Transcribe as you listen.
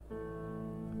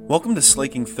Welcome to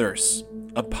Slaking Thirsts,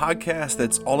 a podcast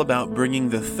that's all about bringing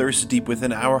the thirst deep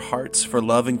within our hearts for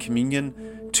love and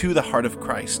communion to the heart of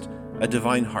Christ, a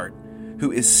divine heart,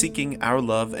 who is seeking our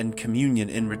love and communion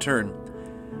in return.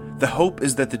 The hope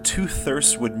is that the two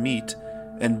thirsts would meet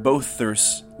and both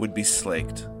thirsts would be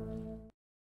slaked.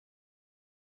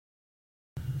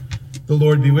 The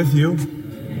Lord be with you.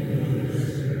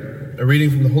 A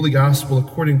reading from the Holy Gospel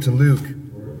according to Luke.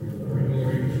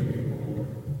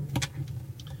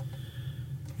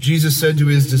 Jesus said to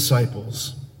his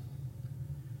disciples,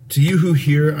 "To you who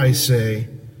hear I say,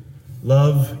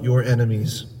 love your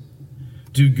enemies.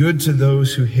 Do good to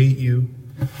those who hate you.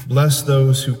 Bless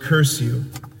those who curse you.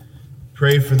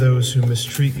 Pray for those who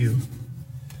mistreat you.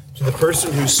 To the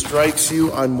person who strikes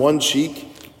you on one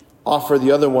cheek, offer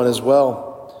the other one as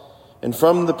well. And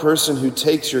from the person who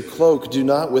takes your cloak, do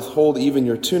not withhold even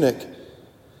your tunic.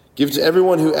 Give to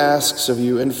everyone who asks of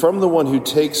you, and from the one who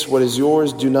takes what is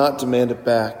yours, do not demand it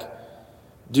back.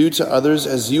 Do to others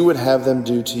as you would have them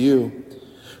do to you.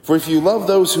 For if you love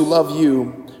those who love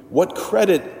you, what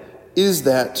credit is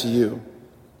that to you?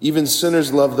 Even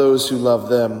sinners love those who love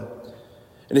them.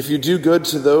 And if you do good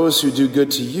to those who do good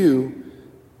to you,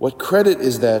 what credit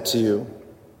is that to you?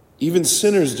 Even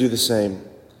sinners do the same.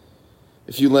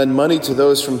 If you lend money to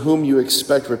those from whom you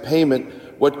expect repayment,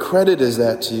 what credit is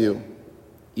that to you?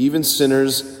 Even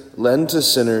sinners lend to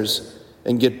sinners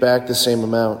and get back the same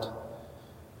amount.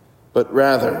 But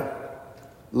rather,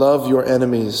 love your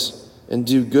enemies and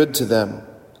do good to them,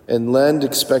 and lend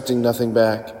expecting nothing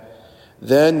back.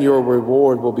 Then your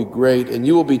reward will be great, and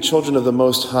you will be children of the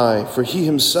Most High, for he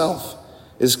himself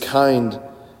is kind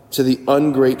to the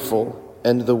ungrateful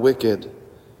and the wicked.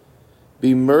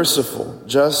 Be merciful,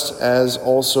 just as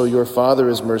also your Father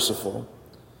is merciful.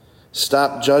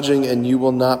 Stop judging, and you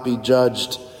will not be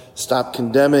judged. Stop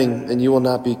condemning, and you will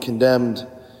not be condemned.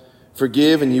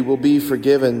 Forgive, and you will be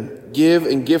forgiven. Give,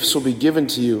 and gifts will be given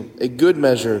to you. A good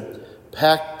measure,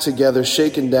 packed together,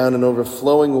 shaken down, and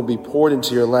overflowing will be poured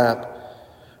into your lap.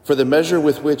 For the measure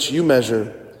with which you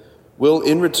measure will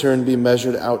in return be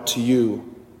measured out to you."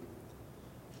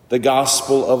 The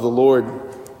Gospel of the Lord.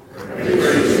 Praise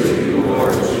to you,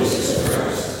 Lord Jesus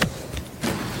Christ.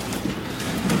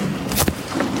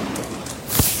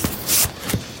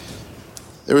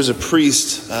 There was a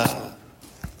priest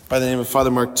by the name of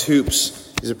Father Mark Toups.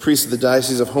 He's a priest of the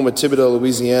Diocese of Houma Thibodaux,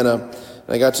 Louisiana. And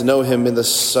I got to know him in the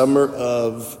summer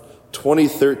of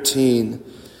 2013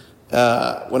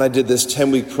 when I did this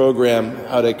 10-week program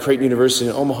out at Creighton University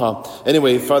in Omaha.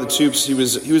 Anyway, Father Toups, he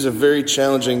was a very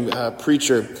challenging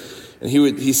preacher. And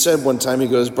he said one time, he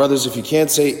goes, "Brothers, if you can't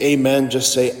say amen,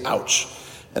 just say ouch."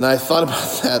 And I thought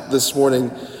about that this morning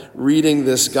reading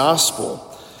this gospel.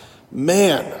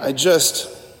 Man,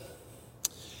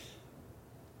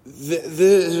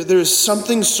 there's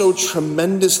something so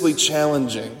tremendously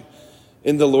challenging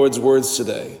in the Lord's words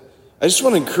today. I just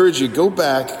want to encourage you, go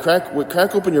back,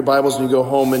 crack open your Bibles when you go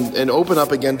home and open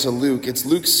up again to Luke. It's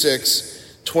Luke 6,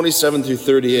 27 through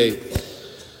 38.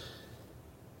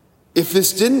 If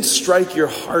this didn't strike your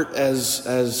heart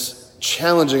as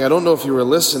challenging, I don't know if you were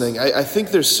listening. I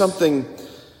think there's something,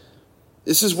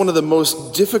 this is one of the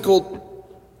most difficult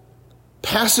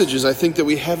passages I think that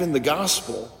we have in the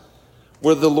gospel,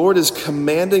 where the Lord is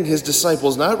commanding his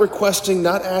disciples, not requesting,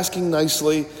 not asking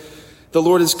nicely. The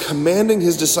Lord is commanding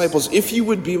his disciples, if you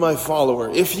would be my follower,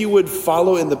 if you would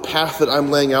follow in the path that I'm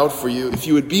laying out for you, if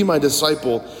you would be my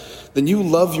disciple, then you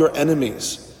love your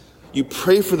enemies. You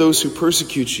pray for those who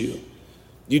persecute you.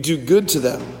 You do good to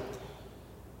them.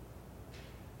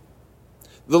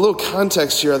 The little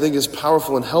context here I think is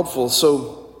powerful and helpful.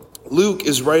 So Luke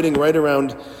is writing right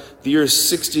around the year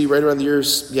 60, right around the year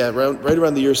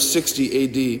 60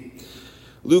 AD.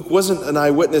 Luke wasn't an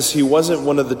eyewitness. He wasn't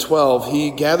one of the 12.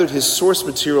 He gathered his source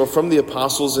material from the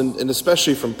apostles and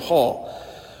especially from Paul.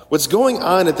 What's going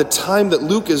on at the time that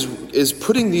Luke is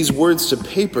putting these words to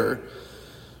paper,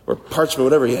 or parchment,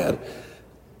 whatever he had,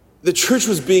 the church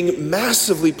was being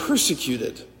massively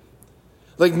persecuted.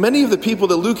 Like many of the people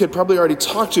that Luke had probably already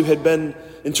talked to had been,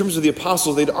 in terms of the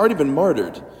apostles, they'd already been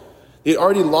martyred. They'd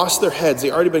already lost their heads. They'd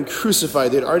already been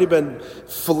crucified. They'd already been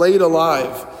filleted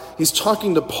alive. He's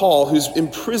talking to Paul, who's in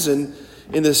prison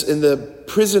in the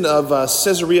prison of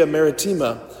Caesarea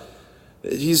Maritima.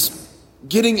 He's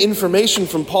getting information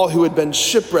from Paul, who had been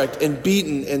shipwrecked and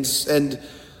beaten and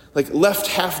left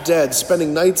half dead,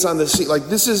 spending nights on the sea.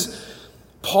 This is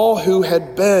Paul, who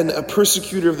had been a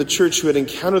persecutor of the church, who had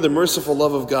encountered the merciful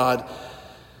love of God.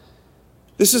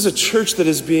 This is a church that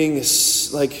is being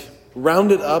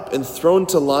rounded up and thrown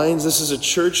to lines. This is a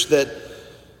church that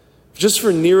Just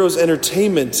for Nero's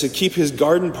entertainment, to keep his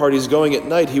garden parties going at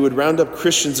night, he would round up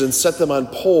Christians and set them on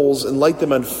poles and light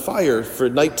them on fire for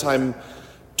nighttime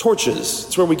torches.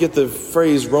 It's where we get the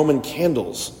phrase Roman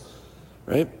candles,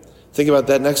 right? Think about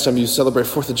that next time you celebrate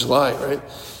 4th of July, right?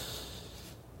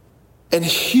 And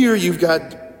here you've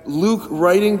got Luke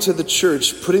writing to the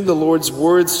church, putting the Lord's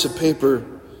words to paper.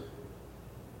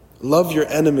 Love your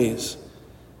enemies.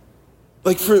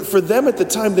 Like for them at the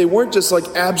time, they weren't just like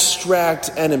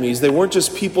abstract enemies. They weren't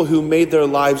just people who made their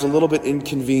lives a little bit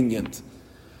inconvenient.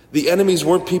 The enemies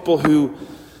weren't people who,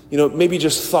 maybe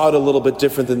just thought a little bit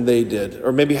different than they did,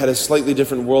 or maybe had a slightly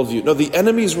different worldview. No, the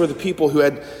enemies were the people who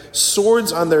had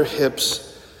swords on their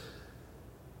hips,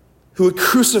 who would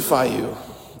crucify you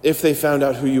if they found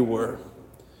out who you were.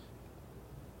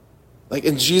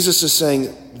 And Jesus is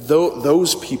saying,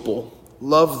 those people,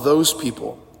 love those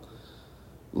people.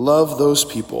 Love those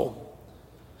people.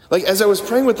 As I was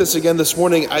praying with this again this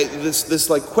morning,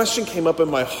 this question came up in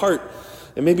my heart,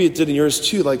 and maybe it did in yours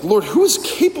too. Lord, who is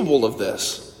capable of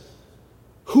this?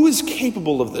 Who is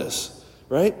capable of this,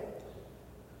 right?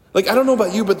 I don't know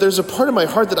about you, but there's a part of my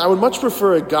heart that I would much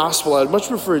prefer a gospel. I would much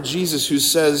prefer a Jesus who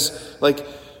says,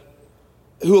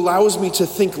 who allows me to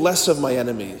think less of my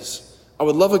enemies. I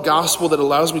would love a gospel that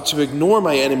allows me to ignore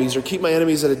my enemies or keep my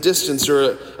enemies at a distance,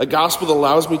 or a gospel that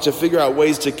allows me to figure out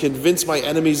ways to convince my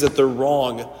enemies that they're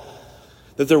wrong,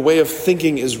 that their way of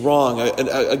thinking is wrong.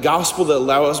 A gospel that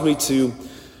allows me to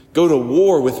go to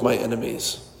war with my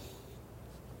enemies,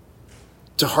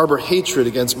 to harbor hatred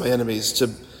against my enemies,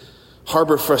 to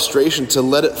harbor frustration, to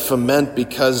let it foment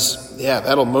because,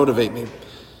 that'll motivate me.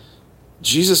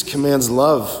 Jesus commands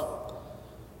love.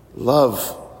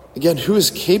 Love. Again, who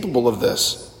is capable of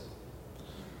this?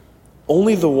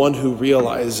 Only the one who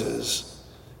realizes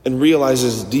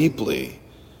deeply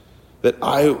that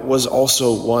I was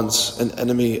also once an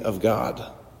enemy of God.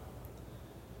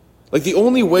 The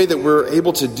only way that we're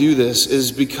able to do this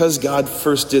is because God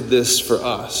first did this for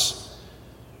us,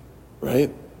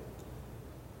 right?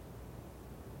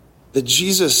 That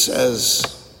Jesus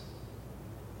says,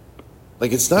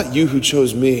 it's not you who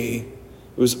chose me,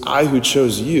 it was I who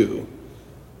chose you.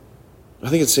 I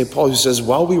think it's St. Paul who says,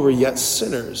 while we were yet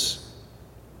sinners,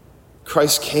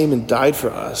 Christ came and died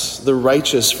for us, the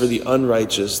righteous for the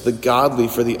unrighteous, the godly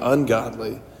for the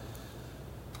ungodly.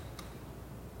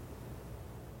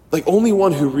 Only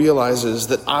one who realizes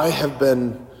that I have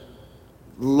been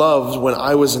loved when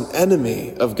I was an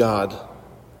enemy of God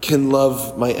can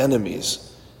love my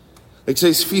enemies.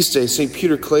 Today's feast day, St.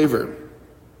 Peter Claver,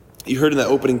 you heard in that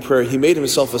opening prayer, he made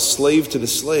himself a slave to the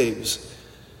slaves.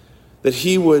 That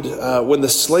he would, when the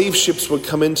slave ships would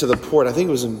come into the port, I think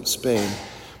it was in Spain,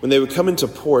 when they would come into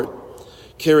port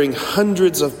carrying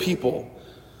hundreds of people,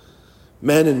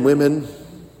 men and women,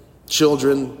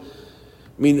 children.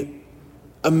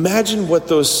 Imagine what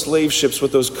those slave ships,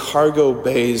 what those cargo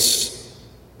bays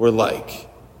were like.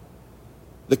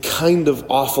 The kind of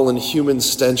awful and human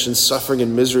stench and suffering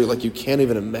and misery you can't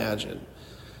even imagine.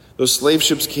 Those slave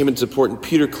ships came into port and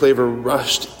Peter Claver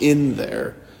rushed in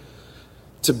there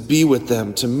to be with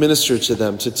them, to minister to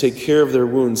them, to take care of their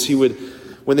wounds. He would,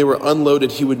 when they were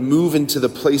unloaded, he would move into the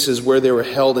places where they were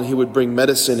held and he would bring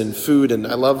medicine and food. And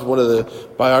I loved one of the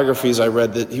biographies I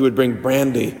read that he would bring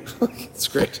brandy. It's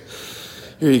great.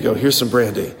 Here you go. Here's some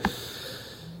brandy. It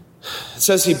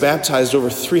says he baptized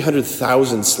over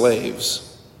 300,000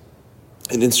 slaves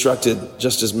and instructed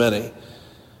just as many.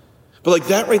 But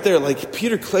that right there,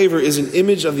 Peter Claver is an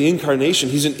image of the incarnation.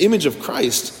 He's an image of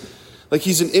Christ.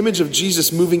 He's an image of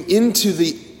Jesus moving into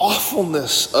the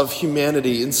awfulness of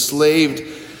humanity, enslaved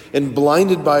and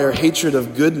blinded by our hatred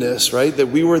of goodness, right? That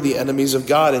we were the enemies of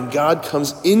God, and God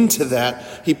comes into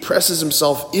that. He presses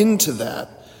himself into that.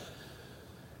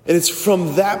 And it's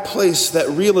from that place, that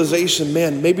realization,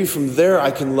 maybe from there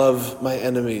I can love my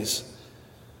enemies.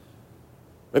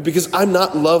 Right? Because I'm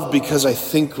not loved because I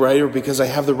think right, or because I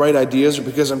have the right ideas, or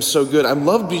because I'm so good. I'm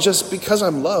loved just because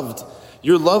I'm loved.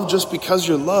 You're loved just because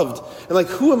you're loved. And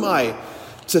who am I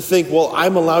to think,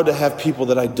 I'm allowed to have people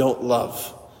that I don't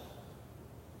love?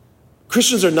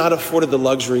 Christians are not afforded the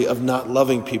luxury of not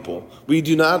loving people. We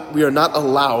are not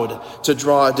allowed to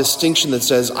draw a distinction that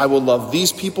says, I will love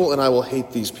these people and I will hate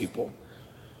these people.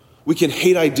 We can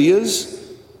hate ideas.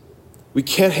 We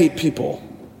can't hate people.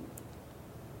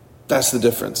 That's the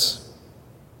difference.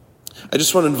 I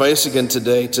just want to invite us again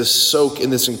today to soak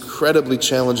in this incredibly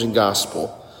challenging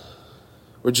gospel,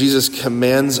 where Jesus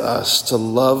commands us to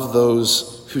love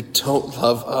those who don't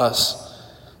love us,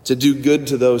 to do good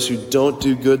to those who don't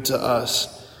do good to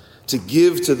us, to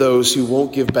give to those who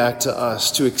won't give back to us,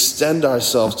 to extend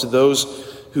ourselves to those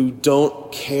who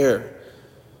don't care.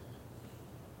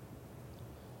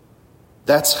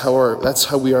 That's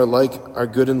how we are like our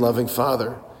good and loving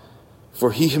Father,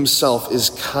 for he himself is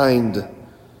kind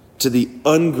to the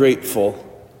ungrateful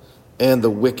and the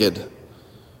wicked.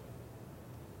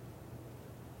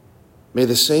 May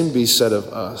the same be said of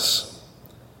us.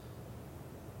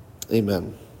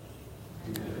 Amen.